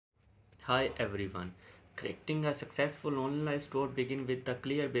Hi everyone. Creating a successful online store begins with a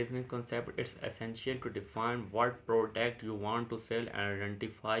clear business concept. It's essential to define what product you want to sell and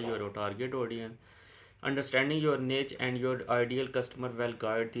identify your target audience. Understanding your niche and your ideal customer will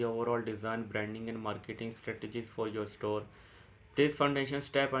guide the overall design, branding, and marketing strategies for your store. This foundation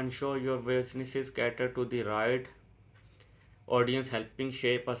step ensure your businesses cater to the right audience, helping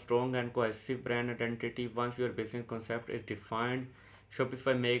shape a strong and cohesive brand identity. Once your business concept is defined,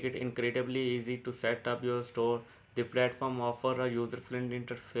 Shopify make it incredibly easy to set up your store. The platform offers a user-friendly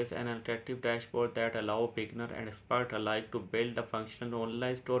interface and an interactive dashboard that allow beginner and expert alike to build a functional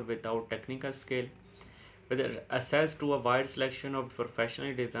online store without technical skill. With access to a wide selection of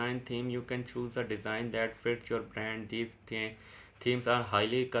professionally designed themes, you can choose a design that fits your brand. These themes are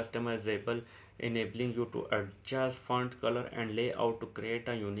highly customizable, enabling you to adjust font color and layout to create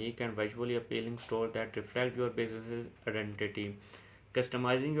a unique and visually appealing store that reflects your business's identity.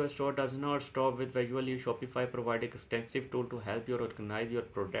 Customizing your store does not stop with visually. Shopify provides extensive tool to help you organize your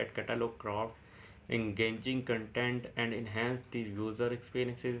product catalog, craft engaging content, and enhance the user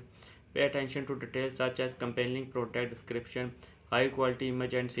experiences. Pay attention to details such as compelling product description, high quality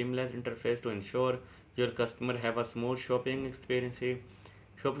image, and seamless interface to ensure your customer have a smooth shopping experience.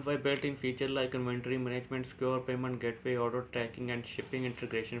 Shopify built-in features like inventory management, secure payment gateway, order tracking, and shipping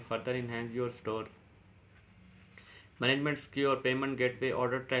integration further enhance your store management. Secure payment gateway,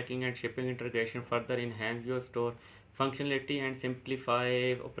 order tracking, and shipping integration further enhance your store functionality and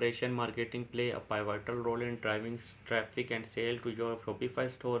simplify operation. Marketing play a pivotal role in driving traffic and sale to your Shopify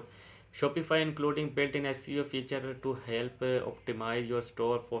store. Shopify including built-in SEO feature to help optimize your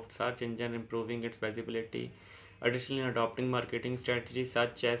store for search engine, improving its visibility. Additionally, adopting marketing strategies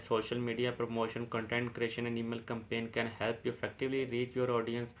such as social media promotion, content creation, and email campaign can help you effectively reach your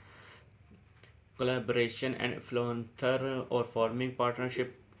audience. Collaboration and influencer or forming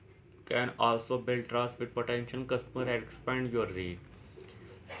partnership can also build trust with potential customers and expand your reach.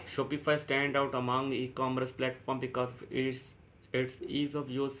 Shopify stand out among e-commerce platforms because of its ease of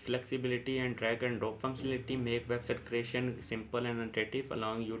use, flexibility, and drag and drop functionality make website creation simple and intuitive,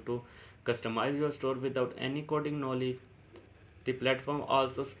 allowing you to customize your store without any coding knowledge. The platform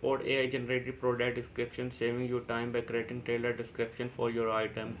also supports AI generated product description, saving you time by creating tailored description for your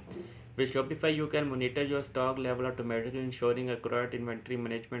item. With Shopify, you can monitor your stock level automatically, ensuring accurate inventory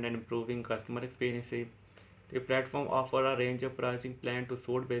management and improving customer experience. The platform offers a range of pricing plans to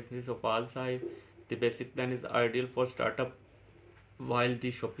suit businesses of all sizes. The basic plan is ideal for startup, while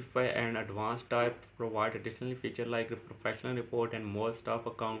the Shopify and advanced type provide additional features like a professional report and more staff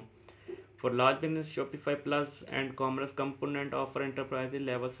account. For large business, Shopify Plus and Commerce Component offer enterprise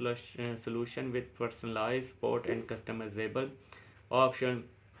level solution with personalized support and customizable options.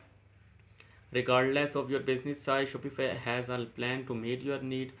 Regardless of your business size, Shopify has a plan to meet your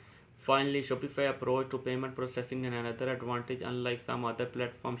need. Finally, Shopify approach to payment processing and another advantage. Unlike some other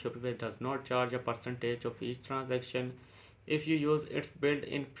platforms, Shopify does not charge a percentage of each transaction. If you use its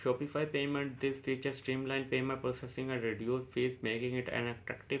built-in Shopify payment, this feature streamline payment processing and reduce fees, making it an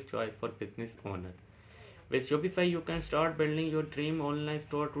attractive choice for business owners. With Shopify, you can start building your dream online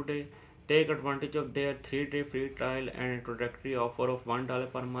store today. Take advantage of their 3-day free trial and introductory offer of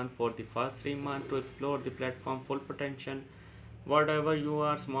 $1 per month for the first 3 months to explore the platform full potential. Whatever you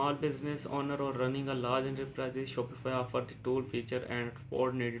are, small business owner or running a large enterprise, Shopify offers the tool, feature, and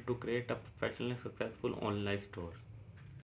support needed to create a professionally successful online store.